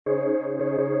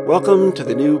Welcome to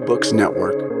the New Books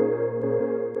Network.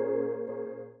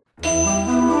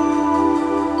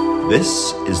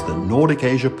 This is the Nordic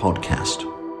Asia Podcast.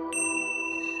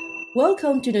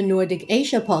 Welcome to the Nordic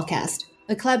Asia Podcast,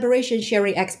 a collaboration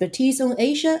sharing expertise on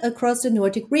Asia across the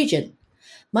Nordic region.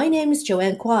 My name is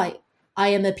Joanne Kwai. I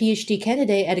am a PhD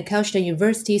candidate at Karlstad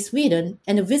University, Sweden,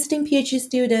 and a visiting PhD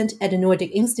student at the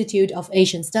Nordic Institute of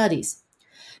Asian Studies.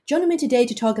 Joining me today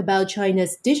to talk about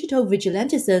China's digital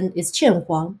vigilantism is Qian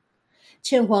Huang.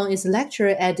 Qian Huang is a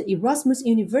lecturer at Erasmus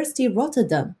University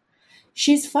Rotterdam.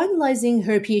 She's finalizing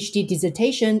her PhD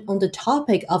dissertation on the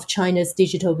topic of China's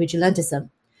digital vigilantism.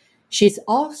 She's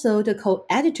also the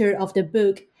co-editor of the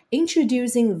book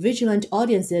Introducing Vigilant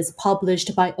Audiences,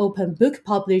 published by Open Book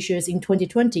Publishers in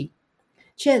 2020.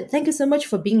 Qian, thank you so much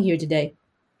for being here today.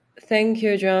 Thank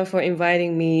you, John, for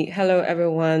inviting me. Hello,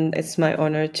 everyone. It's my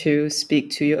honor to speak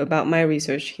to you about my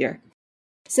research here.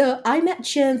 So I met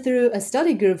Qian through a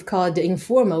study group called The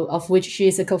Informal, of which she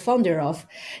is a co-founder of.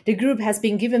 The group has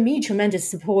been giving me tremendous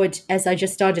support as I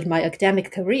just started my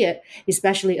academic career,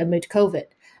 especially amid COVID.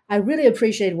 I really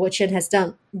appreciate what Qian has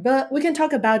done, but we can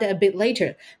talk about it a bit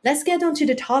later. Let's get on to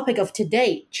the topic of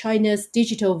today, China's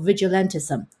digital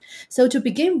vigilantism. So to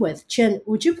begin with, Qian,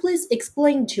 would you please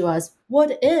explain to us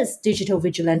what is digital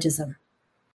vigilantism?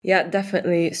 Yeah,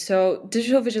 definitely. So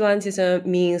digital vigilantism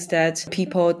means that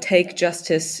people take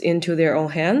justice into their own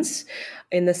hands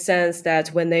in the sense that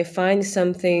when they find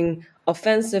something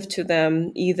offensive to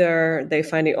them, either they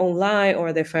find it online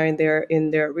or they find it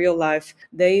in their real life,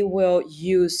 they will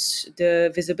use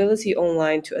the visibility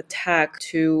online to attack,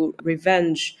 to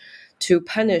revenge, to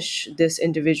punish this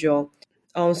individual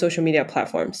on social media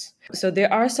platforms. So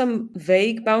there are some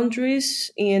vague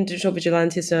boundaries in digital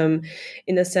vigilantism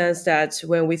in the sense that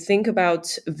when we think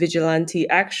about vigilante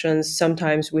actions,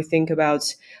 sometimes we think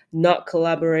about not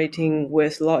collaborating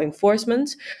with law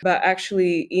enforcement, but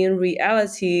actually in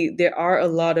reality, there are a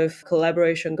lot of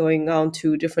collaboration going on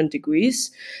to different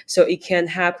degrees. So it can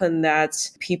happen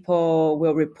that people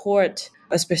will report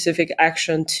a specific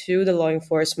action to the law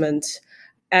enforcement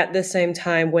at the same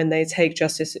time when they take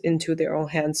justice into their own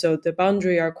hands. So the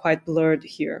boundaries are quite blurred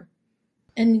here.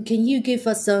 And can you give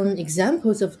us some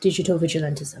examples of digital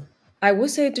vigilantism? I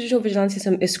would say digital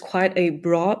vigilantism is quite a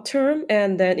broad term,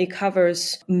 and then it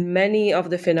covers many of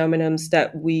the phenomena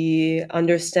that we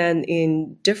understand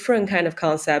in different kind of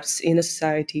concepts in a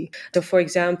society. So for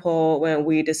example, when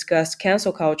we discuss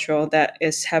cancel culture, that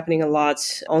is happening a lot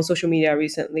on social media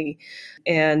recently,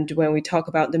 and when we talk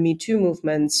about the Me Too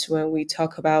movements, when we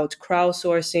talk about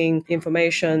crowdsourcing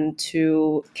information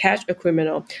to catch a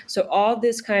criminal. So all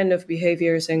these kind of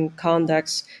behaviors and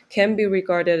conducts can be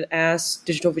regarded as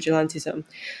digital vigilantism.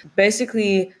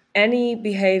 Basically, any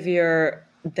behavior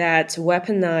that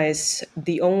weaponize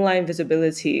the online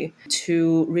visibility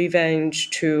to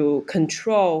revenge, to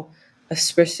control a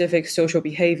specific social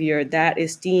behavior that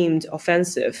is deemed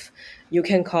offensive, you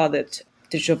can call it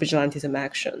digital vigilantism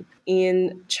action.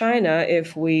 In China,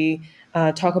 if we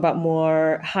talk about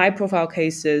more high-profile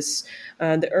cases,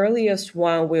 the earliest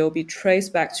one will be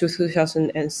traced back to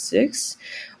 2006,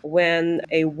 when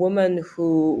a woman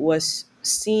who was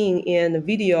seen in a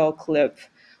video clip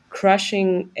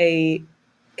crushing a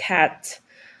cat.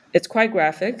 It's quite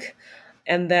graphic.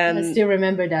 And then I still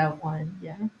remember that one,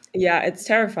 yeah. Yeah, it's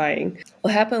terrifying.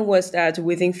 What happened was that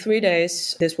within 3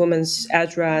 days, this woman's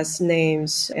address,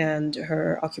 names, and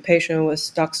her occupation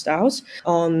was doxed out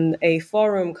on a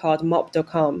forum called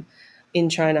mob.com in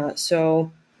China.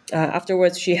 So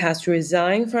afterwards, she has to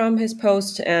resign from his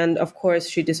post, and of course,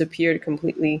 she disappeared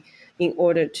completely in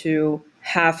order to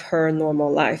have her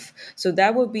normal life. So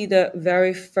that would be the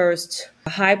very first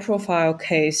high-profile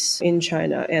case in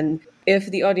China. And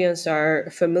if the audience are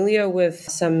familiar with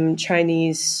some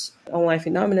Chinese online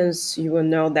phenomena, you will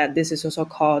know that this is also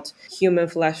called human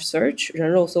flash search,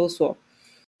 人肉搜索.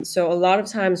 So a lot of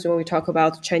times when we talk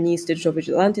about Chinese digital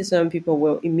vigilantism, people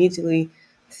will immediately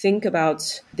think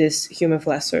about this human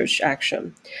flash search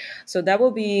action. So that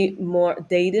will be more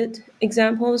dated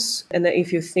examples. And then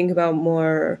if you think about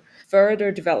more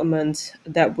further development,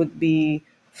 that would be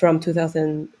from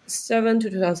 2007 to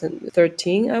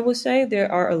 2013, I would say,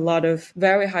 there are a lot of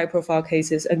very high-profile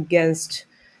cases against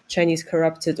Chinese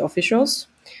corrupted officials.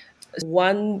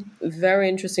 One very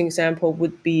interesting example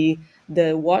would be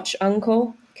the Watch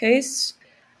Uncle case.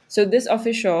 So this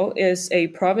official is a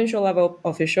provincial level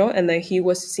official, and then he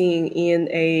was seen in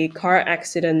a car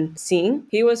accident scene.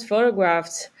 He was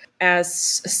photographed as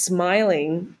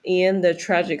smiling in the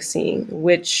tragic scene,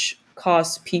 which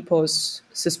caused people's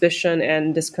suspicion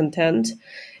and discontent.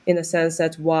 in the sense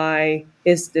that why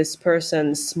is this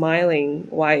person smiling?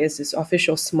 Why is this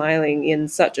official smiling in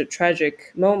such a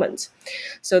tragic moment?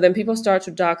 So then people start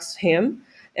to dox him,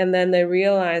 and then they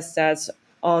realize that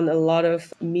on a lot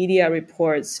of media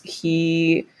reports,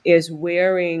 he is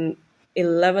wearing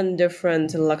 11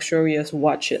 different luxurious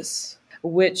watches,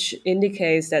 which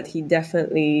indicates that he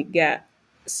definitely get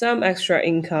some extra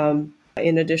income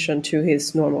in addition to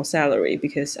his normal salary,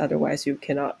 because otherwise you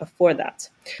cannot afford that.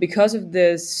 Because of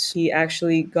this, he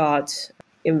actually got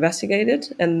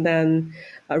investigated and then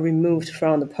removed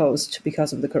from the post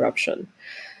because of the corruption.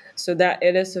 So that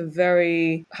it is a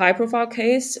very high profile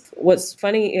case. What's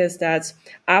funny is that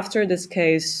after this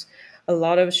case, a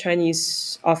lot of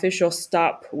Chinese officials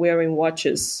stop wearing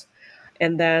watches.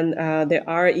 And then there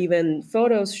are even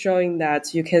photos showing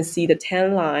that you can see the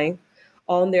tan line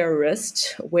on their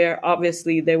wrist, where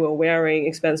obviously they were wearing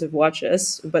expensive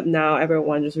watches, but now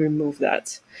everyone just removed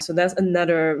that. So that's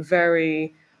another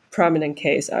very prominent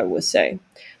case, I would say.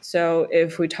 So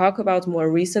if we talk about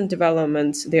more recent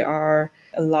developments, there are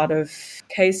a lot of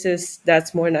cases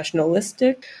that's more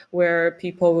nationalistic, where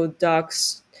people will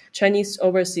dox Chinese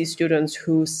overseas students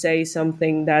who say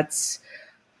something that's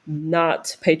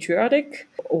not patriotic.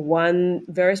 One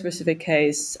very specific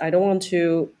case, I don't want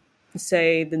to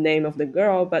say the name of the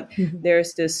girl, but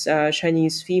there's this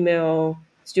Chinese female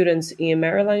student in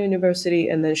Maryland University,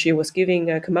 and then she was giving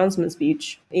a commencement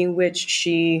speech in which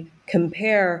she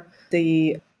compared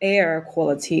the air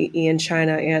quality in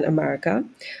China and America,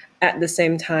 at the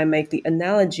same time make the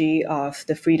analogy of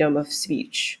the freedom of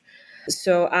speech.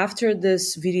 So after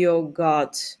this video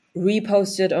got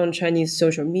reposted on Chinese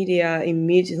social media,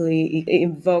 immediately it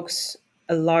invokes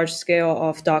a large scale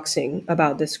of doxing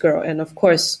about this girl. And of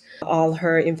course, all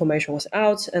her information was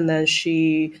out, and then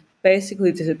she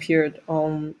basically disappeared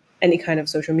on any kind of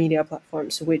social media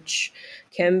platforms, which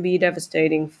can be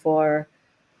devastating for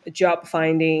job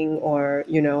finding or,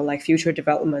 like future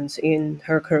developments in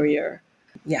her career.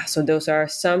 Yeah, so those are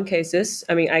some cases.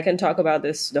 I mean, I can talk about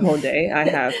this the whole day. I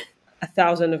have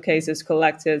 1,000 of cases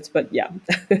collected, but yeah.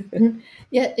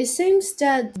 Yeah, it seems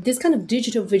that this kind of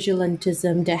digital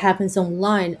vigilantism that happens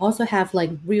online also have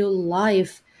like real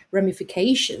life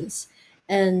ramifications.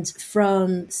 And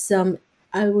from some,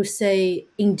 I would say,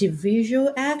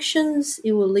 individual actions,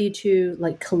 it will lead to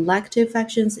like collective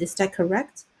actions. Is that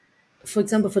correct? For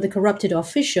example, for the corrupted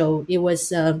official, it was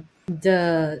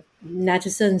the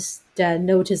netizens that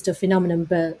noticed the phenomenon,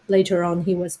 but later on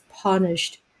he was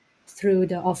punished through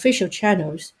the official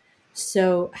channels.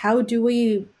 So how do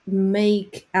we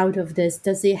make out of this?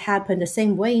 Does it happen the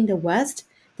same way in the West,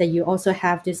 that you also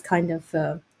have this kind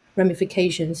of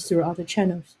ramifications through other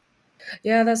channels?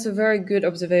 Yeah, that's a very good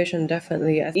observation,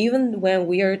 definitely. Even when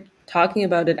we are talking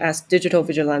about it as digital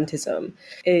vigilantism,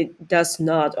 it does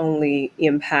not only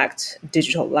impact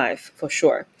digital life, for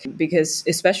sure. Because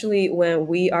especially when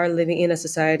we are living in a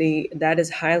society that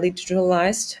is highly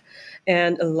digitalized,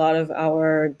 and a lot of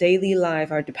our daily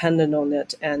life are dependent on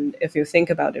it. And if you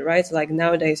think about it, right, like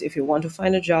nowadays, if you want to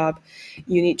find a job,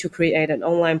 you need to create an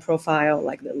online profile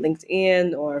like the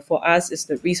LinkedIn, or for us, it's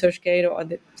the ResearchGate or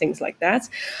other things like that.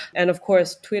 And of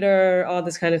course, Twitter, all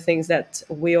these kind of things that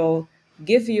will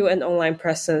give you an online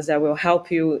presence that will help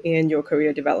you in your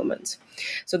career development.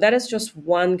 So that is just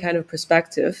one kind of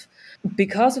perspective.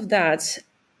 Because of that,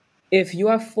 if you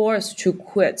are forced to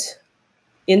quit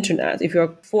internet, if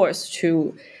you're forced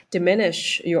to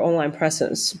diminish your online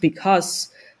presence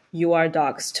because you are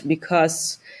doxxed,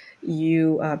 because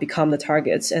you become the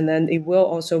targets, and then it will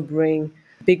also bring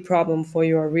big problem for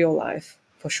your real life,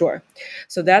 for sure.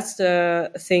 So that's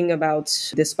the thing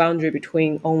about this boundary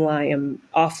between online and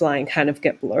offline kind of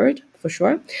get blurred, for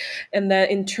sure. And then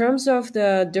in terms of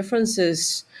the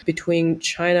differences between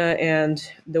China and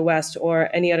the West or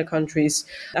any other countries,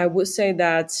 I would say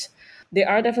that there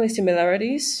are definitely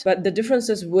similarities, but the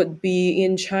differences would be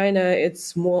in China,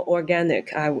 it's more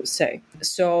organic, I would say.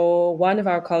 So one of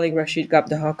our colleagues, Rashid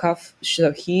Gabdahakov,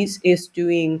 so he is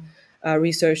doing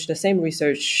research, the same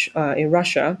research in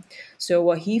Russia. So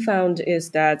what he found is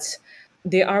that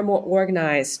there are more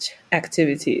organized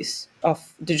activities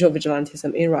of digital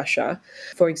vigilantism in Russia.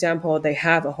 For example, they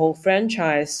have a whole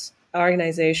franchise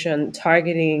organization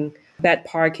targeting bad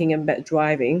parking and bad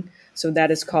driving. So that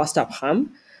is called StopHam.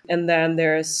 And then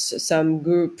there's some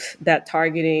group that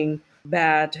targeting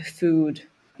bad food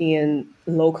in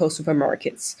local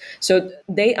supermarkets. So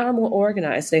they are more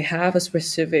organized. They have a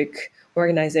specific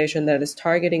organization that is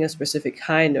targeting a specific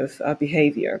kind of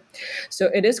behavior.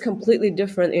 So it is completely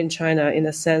different in China in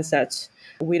the sense that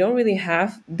we don't really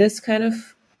have this kind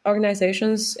of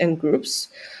organizations and groups.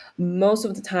 Most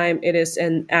of the time, it is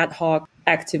an ad hoc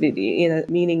activity,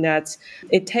 meaning that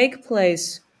it takes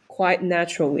place quite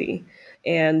naturally.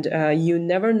 And you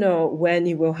never know when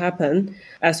it will happen.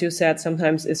 As you said,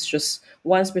 sometimes it's just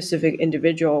one specific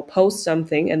individual posts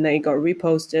something and then it got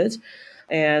reposted.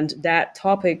 And that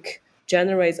topic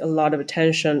generates a lot of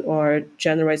attention or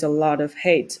generates a lot of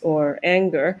hate or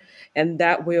anger. And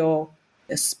that will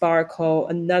sparkle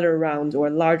another round or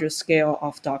larger scale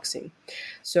of doxing.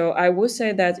 So I would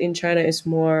say that in China it's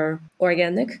more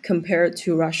organic compared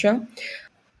to Russia.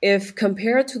 If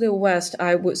compared to the West,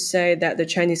 I would say that the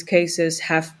Chinese cases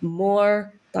have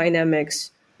more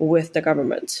dynamics with the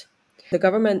government. The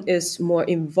government is more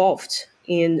involved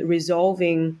in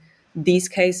resolving these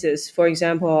cases. For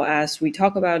example, as we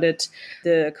talk about it,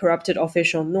 the corrupted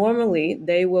official, normally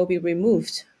they will be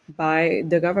removed by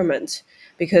the government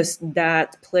because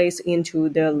that plays into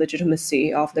the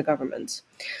legitimacy of the government.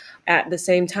 At the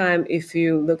same time, if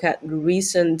you look at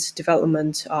recent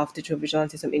development of digital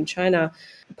vigilantism in China,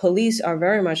 police are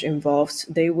very much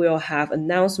involved. They will have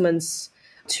announcements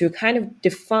to kind of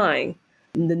define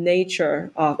the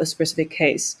nature of a specific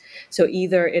case. So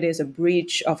either it is a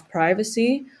breach of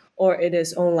privacy, or it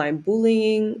is online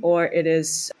bullying, or it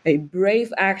is a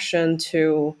brave action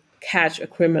to catch a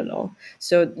criminal.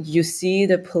 So you see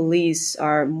the police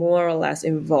are more or less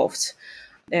involved.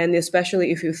 And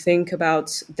especially if you think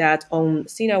about that on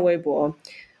Sina Weibo,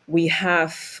 we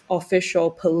have official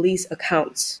police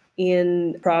accounts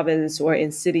in province or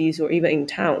in cities or even in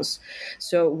towns.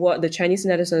 So what the Chinese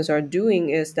netizens are doing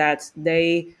is that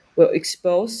they will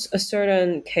expose a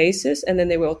certain cases and then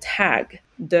they will tag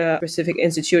the specific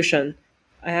institution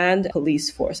and police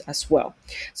force as well.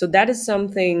 So that is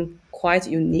something quite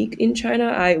unique in China.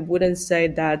 I wouldn't say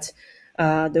that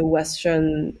the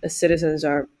Western citizens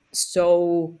are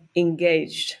so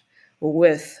engaged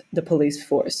with the police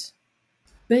force.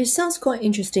 But it sounds quite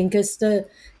interesting because the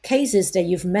cases that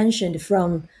you've mentioned,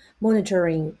 from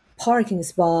monitoring parking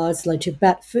spots, like to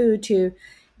bad food, to,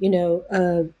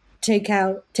 take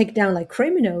down like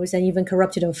criminals and even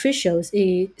corrupted officials,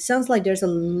 it sounds like there's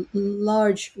a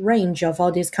large range of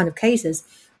all these kind of cases.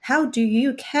 How do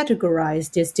you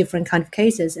categorize these different kind of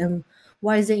cases, and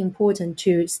why is it important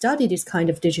to study this kind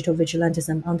of digital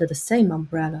vigilantism under the same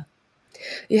umbrella?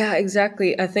 Yeah,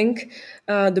 exactly. I think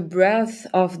the breadth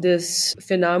of this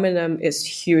phenomenon is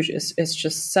huge. It's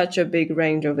just such a big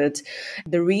range of it.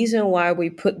 The reason why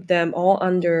we put them all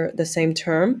under the same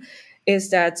term is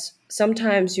that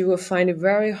sometimes you will find it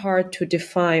very hard to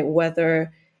define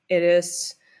whether it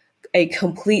is a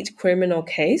complete criminal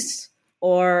case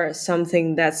or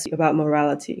something that's about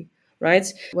morality,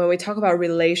 right? When we talk about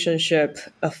relationship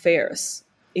affairs,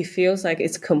 it feels like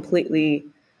it's completely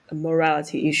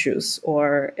morality issues,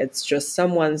 or it's just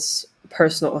someone's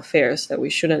personal affairs that we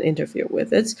shouldn't interfere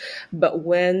with it. But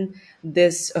when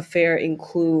this affair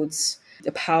includes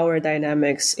the power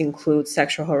dynamics, include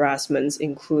sexual harassments,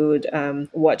 include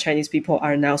what Chinese people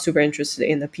are now super interested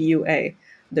in, the PUA,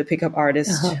 the pickup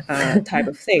artist type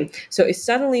of thing. So it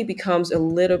suddenly becomes a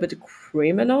little bit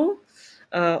criminal,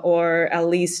 or at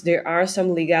least there are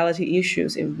some legality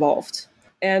issues involved.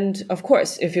 And of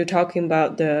course, if you're talking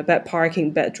about the bad parking,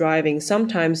 bad driving,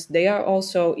 sometimes they are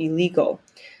also illegal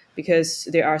because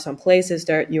there are some places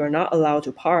that you are not allowed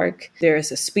to park. There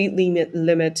is a speed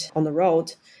limit on the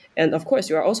road. And of course,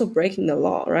 you are also breaking the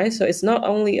law, right? So it's not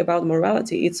only about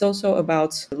morality, it's also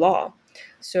about law.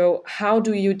 So how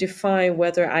do you define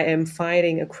whether I am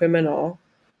fighting a criminal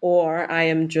or I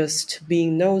am just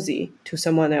being nosy to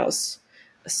someone else?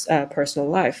 Personal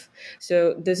life.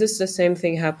 So this is the same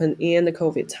thing happened in the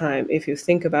COVID time. If you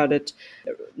think about it,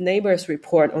 neighbors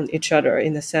report on each other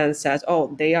in the sense that,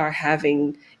 oh, they are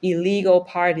having illegal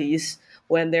parties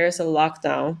when there's a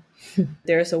lockdown.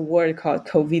 There's a word called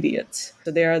COVIDiots.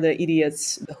 So they are the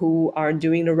idiots who are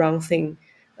doing the wrong thing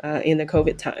in the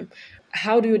COVID time.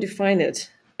 How do you define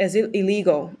it? Is it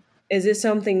illegal? Is it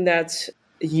something that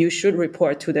you should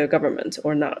report to the government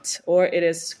or not? Or it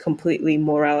is completely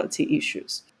morality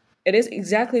issues? It is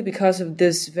exactly because of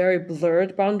this very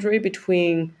blurred boundary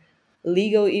between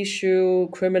legal issue,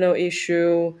 criminal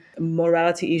issue,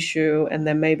 morality issue, and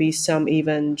then maybe some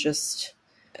even just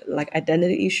like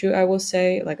identity issue, I will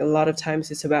say. Like a lot of times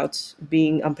it's about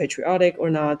being unpatriotic or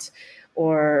not,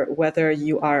 or whether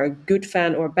you are a good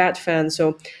fan or bad fan.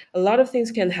 So a lot of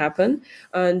things can happen.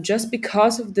 And just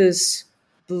because of this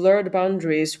blurred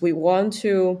boundaries, we want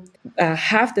to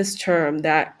have this term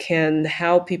that can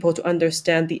help people to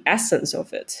understand the essence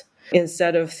of it,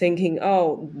 instead of thinking,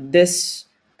 oh, this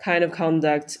kind of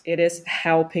conduct, it is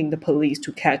helping the police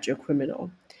to catch a criminal,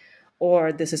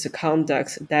 or this is a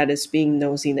conduct that is being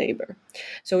nosy neighbor.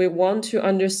 So we want to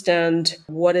understand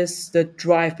what is the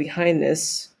drive behind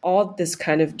this, all this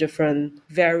kind of different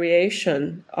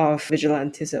variation of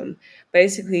vigilantism.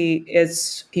 Basically,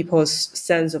 it's people's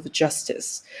sense of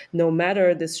justice. No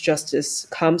matter this justice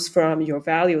comes from your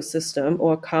value system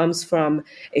or comes from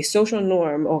a social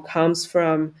norm or comes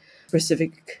from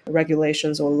specific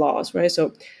regulations or laws, right?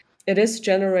 So it is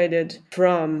generated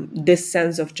from this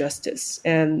sense of justice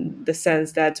and the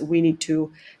sense that we need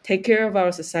to take care of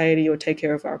our society or take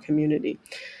care of our community.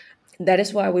 That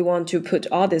is why we want to put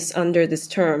all this under this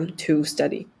term to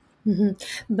study.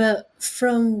 But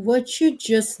from what you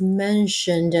just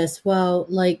mentioned as well,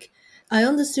 like I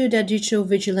understood that digital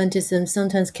vigilantism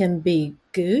sometimes can be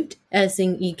good, as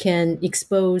in it can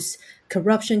expose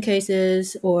corruption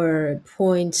cases or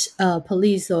point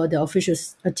police or the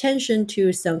officials' attention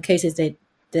to some cases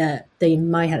that they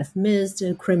might have missed,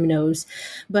 criminals.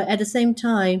 But at the same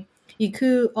time, it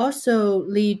could also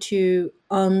lead to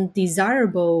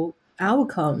undesirable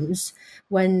outcomes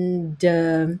when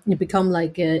it become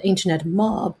like an internet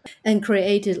mob and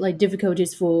created like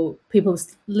difficulties for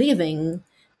people's living.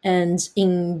 And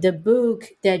in the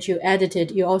book that you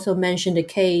edited, you also mentioned the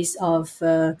case of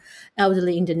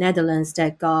elderly in the Netherlands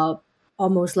that got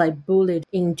almost like bullied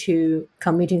into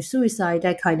committing suicide,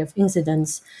 that kind of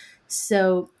incidents.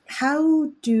 So how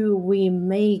do we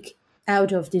make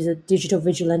out of this digital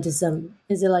vigilantism?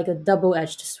 Is it like a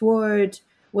double-edged sword?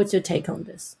 What's your take on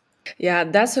this? Yeah,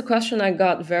 that's a question I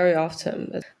got very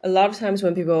often. A lot of times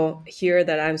when people hear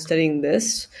that I'm studying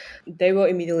this, they will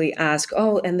immediately ask,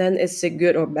 oh, and then is it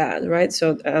good or bad, right?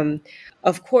 So,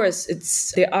 of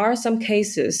course, there are some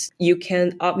cases you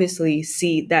can obviously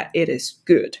see that it is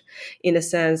good in the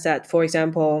sense that, for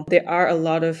example, there are a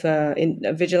lot of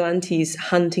vigilantes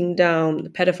hunting down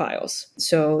pedophiles.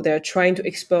 So they're trying to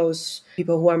expose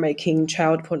people who are making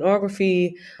child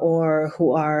pornography or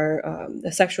who are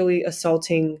sexually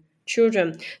assaulting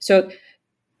children. So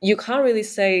you can't really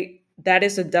say that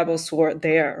is a double sword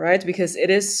there, right? Because it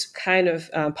is kind of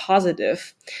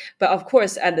positive. But of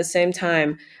course, at the same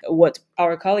time, what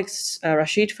our colleagues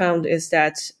Rashid found is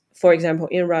that, for example,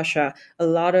 in Russia, a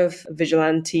lot of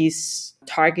vigilantes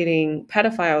targeting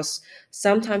pedophiles,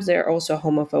 sometimes they're also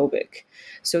homophobic.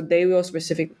 So they will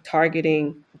specifically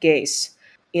targeting gays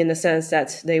in the sense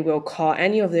that they will call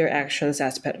any of their actions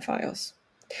as pedophiles.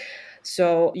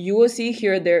 So you will see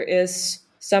here there is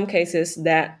some cases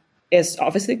that is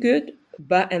obviously good,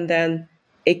 and then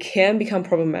it can become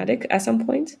problematic at some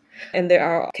point. And there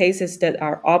are cases that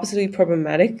are obviously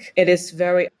problematic. It is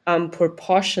very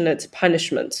unproportionate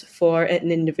punishment for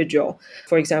an individual.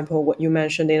 For example, what you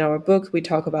mentioned in our book, we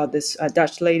talk about this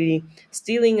Dutch lady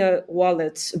stealing a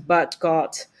wallet but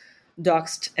got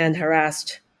doxxed and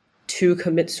harassed to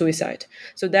commit suicide.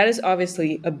 So that is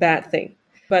obviously a bad thing.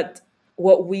 But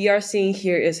what we are seeing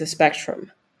here is a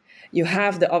spectrum. You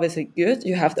have the obviously good,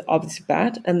 you have the obviously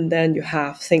bad, and then you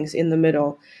have things in the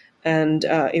middle. And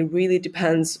it really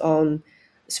depends on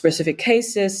specific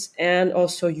cases and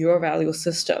also your value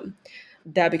system.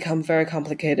 That become very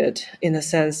complicated in the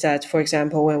sense that, for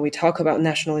example, when we talk about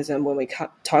nationalism, when we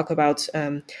talk about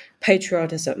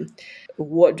patriotism,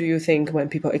 what do you think when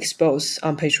people expose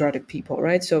unpatriotic people,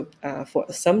 right? So for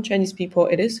some Chinese people,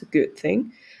 it is a good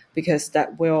thing because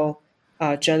that will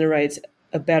generate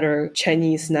a better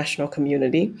Chinese national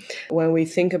community. When we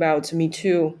think about Me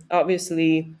Too,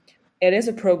 obviously it is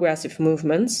a progressive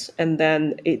movement, and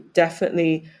then it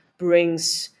definitely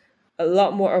brings a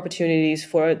lot more opportunities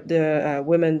for the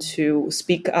women to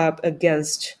speak up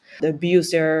against the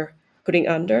abuse they're putting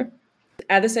under.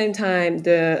 At the same time,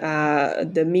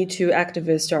 the Me Too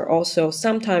activists are also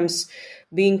sometimes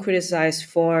being criticized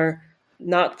for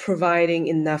not providing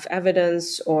enough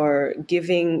evidence or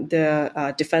giving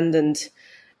the defendant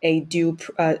a due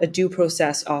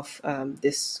process of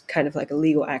this kind of like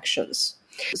legal actions.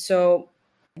 So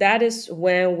that is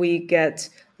when we get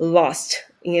lost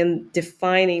in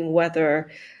defining whether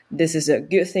this is a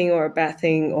good thing or a bad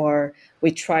thing, or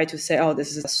we try to say, oh,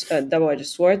 this is a double-edged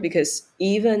sword, because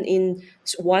even in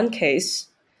one case,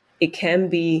 it can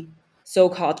be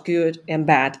so-called good and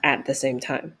bad at the same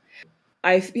time.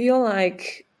 I feel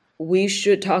like we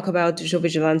should talk about digital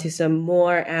vigilantism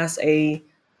more as a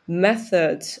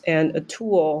method and a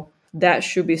tool that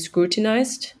should be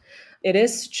scrutinized. It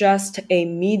is just a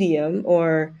medium,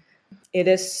 or it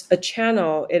is a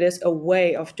channel, it is a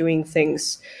way of doing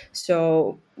things.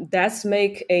 So let's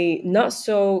make a not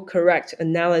so correct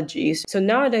analogies. So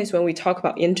nowadays, when we talk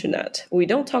about internet, we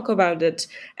don't talk about it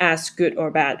as good or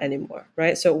bad anymore,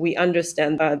 right? So we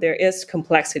understand there is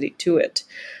complexity to it.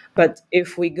 But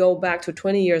if we go back to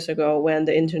 20 years ago when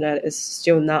the internet is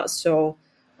still not so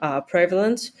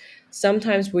prevalent,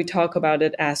 sometimes we talk about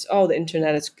it as, oh, the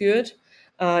internet is good,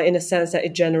 in the sense that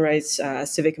it generates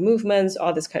civic movements,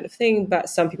 all this kind of thing. But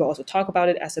some people also talk about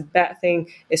it as a bad thing,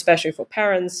 especially for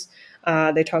parents.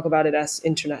 They talk about it as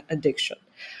internet addiction,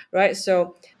 right?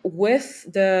 So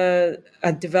with the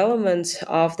development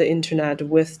of the internet,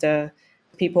 with the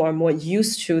people are more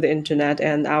used to the internet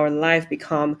and our life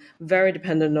become very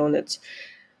dependent on it,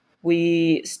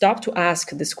 we stop to ask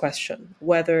this question,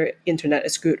 whether internet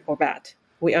is good or bad.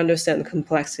 We understand the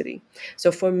complexity.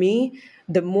 So for me,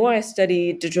 the more I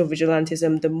study digital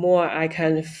vigilantism, the more I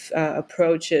kind of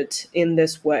approach it in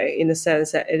this way, in the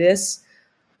sense that it is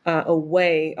a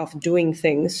way of doing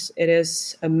things. It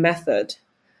is a method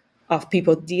of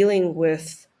people dealing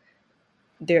with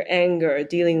their anger,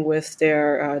 dealing with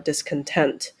their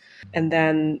discontent. And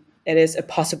then it is a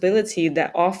possibility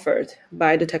that offered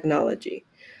by the technology.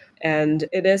 And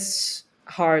it is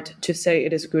hard to say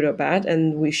it is good or bad,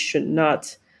 and we should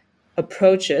not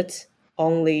approach it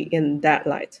only in that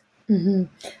light.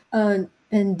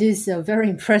 And this very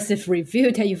impressive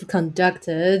review that you've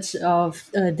conducted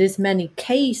of this many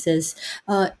cases.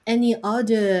 Any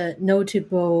other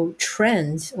notable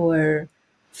trends or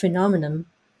phenomenon?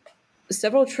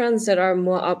 Several trends that are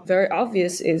very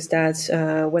obvious is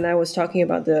that when I was talking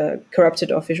about the corrupted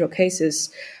official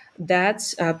cases,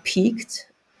 that peaked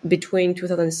between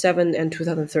 2007 and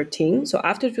 2013. So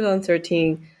after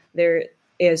 2013, there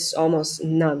is almost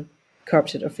none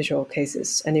corrupted official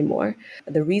cases anymore.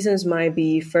 The reasons might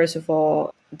be, first of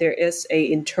all, there is an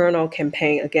internal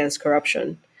campaign against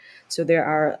corruption. So there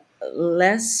are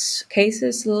less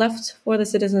cases left for the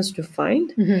citizens to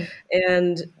find.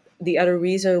 And the other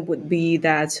reason would be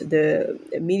that the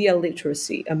media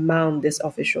literacy among these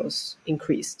officials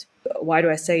increased. Why do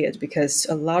I say it? Because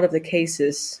a lot of the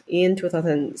cases in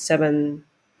 2007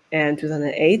 and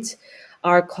 2008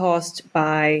 are caused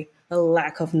by a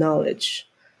lack of knowledge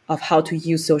of how to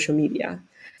use social media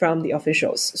from the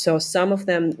officials. So some of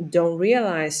them don't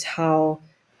realize how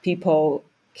people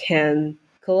can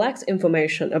collect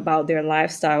information about their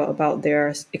lifestyle, about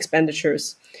their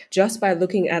expenditures, just by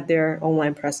looking at their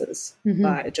online presence,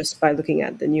 just by looking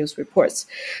at the news reports.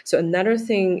 So another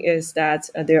thing is that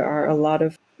there are a lot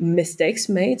of mistakes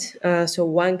made. So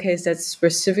one case that's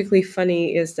specifically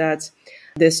funny is that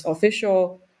this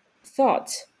official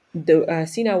thought the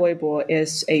Sina Weibo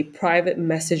is a private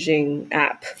messaging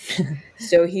app.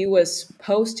 So he was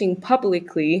posting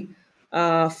publicly,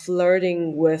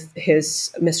 flirting with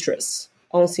his mistress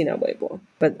on Sina Weibo.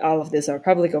 But all of this are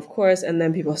public, of course, and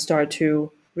then people start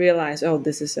to realize, oh,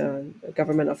 this is a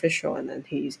government official, and then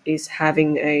he is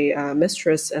having a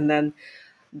mistress, and then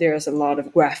there's a lot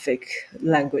of graphic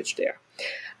language there.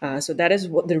 So that is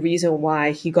the reason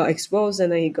why he got exposed,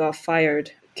 and then he got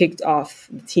fired, kicked off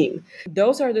the team.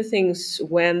 Those are the things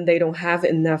when they don't have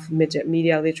enough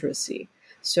media literacy.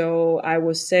 So I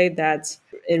would say that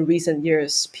in recent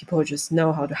years, people just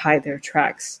know how to hide their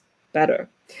tracks better.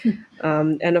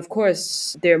 And of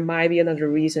course, there might be another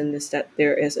reason is that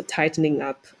there is a tightening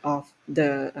up of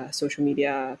the social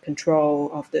media control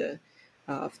of the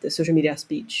social media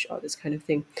speech, all this kind of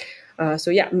thing.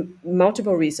 So yeah,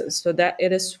 multiple reasons. So that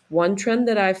it is one trend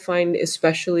that I find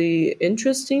especially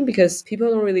interesting because people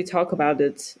don't really talk about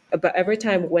it. But every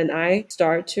time when I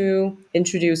start to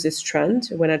introduce this trend,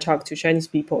 when I talk to Chinese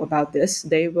people about this,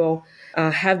 they will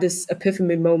have this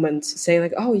epiphany moment saying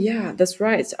like, oh yeah, that's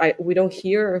right. We don't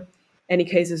hear any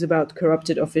cases about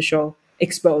corrupted official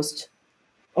exposed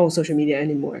on social media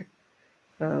anymore.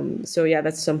 So yeah,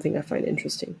 that's something I find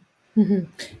interesting. Mm-hmm.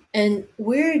 And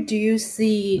where do you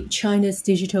see China's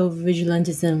digital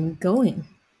vigilantism going?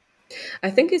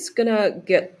 I think it's gonna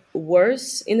get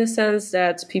worse in the sense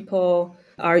that people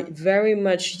are very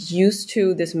much used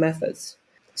to these methods.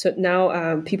 So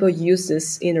now people use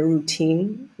this in a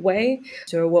routine way.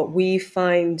 So what we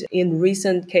find in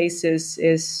recent cases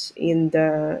is in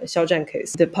the Xiao Zhan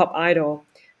case, the pop idol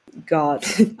got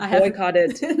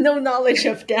boycotted. No knowledge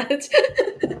of that.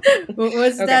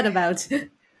 What's that about?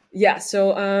 Yeah,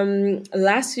 so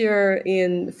last year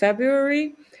in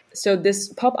February, so this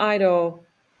pop idol,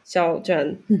 Xiao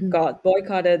Zhan, got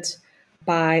boycotted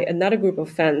by another group of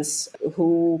fans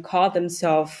who called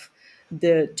themselves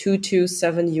the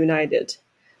 227 United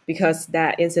because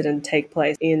that incident take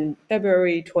place in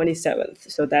February 27th.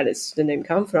 So that is the name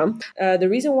come from. The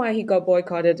reason why he got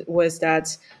boycotted was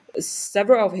that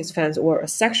several of his fans, or a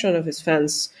section of his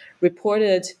fans,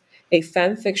 reported a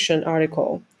fan fiction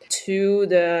article to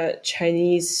the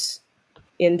Chinese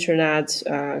internet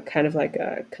kind of like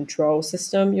a control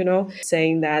system,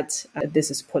 saying that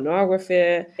this is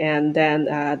pornography and then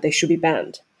they should be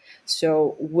banned.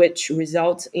 So which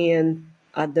results in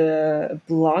the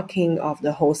blocking of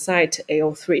the whole site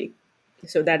AO3.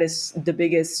 So that is the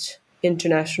biggest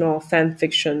international fan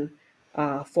fiction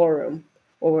forum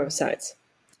or websites.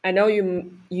 I know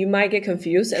you might get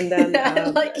confused, and then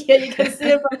you can see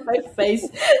it from my face.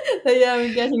 Yeah,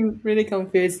 I'm getting really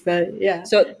confused, but yeah.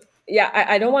 So yeah,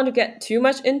 I don't want to get too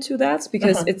much into that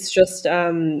because it's just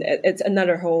it's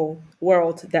another whole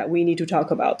world that we need to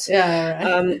talk about.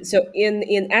 Yeah. Right. So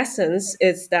in essence,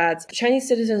 it's that Chinese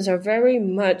citizens are very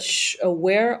much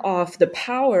aware of the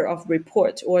power of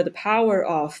report or the power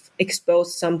of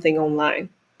expose something online,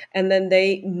 and then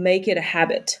they make it a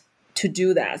habit to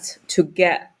do that to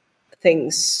get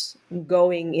things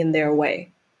going in their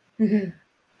way.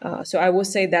 So I would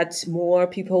say that more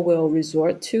people will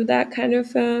resort to that kind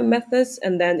of methods.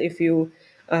 And then if you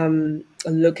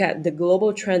look at the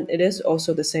global trend, it is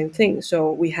also the same thing.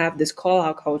 So we have this call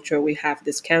out culture, we have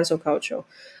this cancel culture,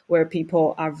 where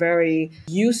people are very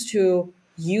used to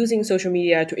using social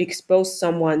media to expose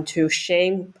someone, to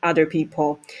shame other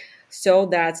people, so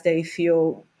that they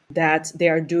feel that they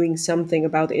are doing something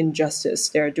about injustice.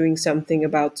 They are doing something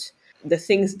about the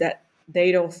things that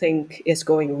they don't think is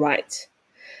going right.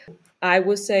 I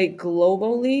would say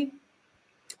globally,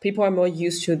 people are more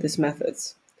used to these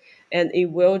methods, and it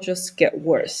will just get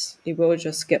worse. It will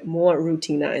just get more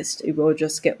routinized. It will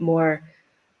just get more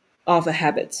of a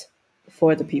habit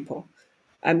for the people.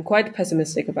 I'm quite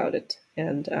pessimistic about it.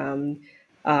 And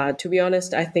to be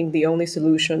honest, I think the only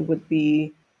solution would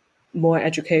be more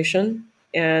education,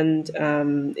 and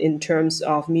in terms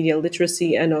of media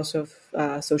literacy and also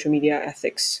social media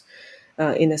ethics,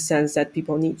 in a sense that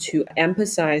people need to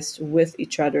empathize with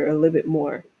each other a little bit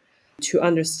more to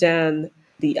understand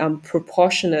the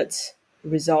unproportionate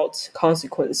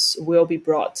consequence will be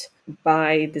brought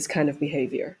by this kind of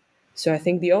behavior. So I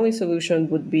think the only solution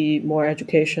would be more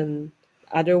education.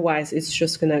 Otherwise, it's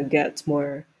just going to get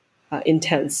more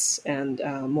intense and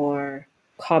more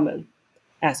common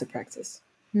as a practice.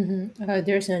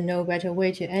 There's no better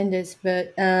way to end this,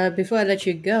 but before I let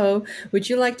you go, would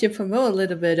you like to promote a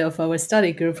little bit of our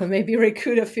study group or maybe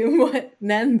recruit a few more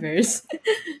members?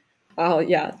 Oh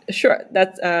yeah, sure.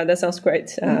 That sounds great.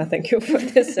 Thank you for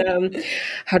this.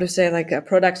 How to say, like a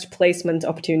product placement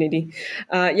opportunity.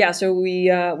 So we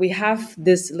have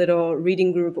this little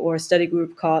reading group or study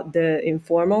group called the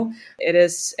Informal. It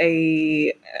is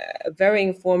a very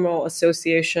informal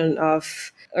association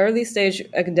of early stage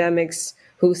academics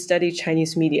who study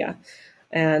Chinese media.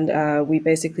 And we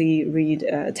basically read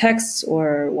texts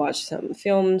or watch some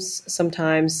films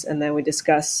sometimes, and then we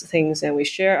discuss things and we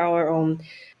share our own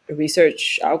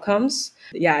research outcomes.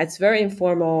 Yeah, it's very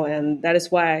informal, and that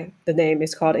is why the name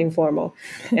is called Informal.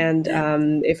 And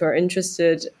if you're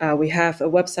interested, we have a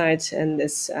website, and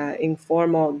it's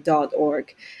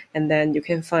informal.org, and then you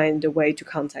can find a way to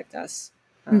contact us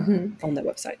on the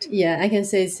website. Yeah, I can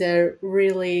say it's a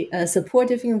really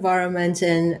supportive environment,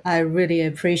 and I really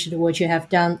appreciate what you have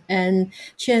done. And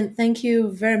Chen, thank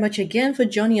you very much again for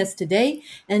joining us today.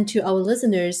 And to our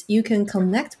listeners, you can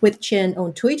connect with Chen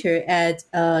on Twitter at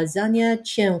Zania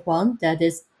Chen Huang, that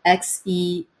is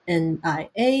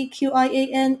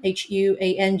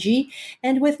XENIAQIANHUANG,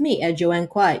 and with me at Joanne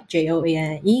Kuai,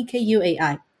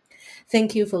 JoanneKuai.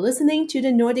 Thank you for listening to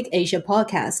the Nordic Asia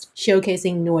podcast,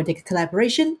 showcasing Nordic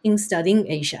collaboration in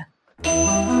studying Asia. You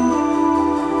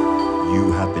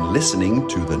have been listening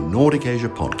to the Nordic Asia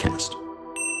podcast.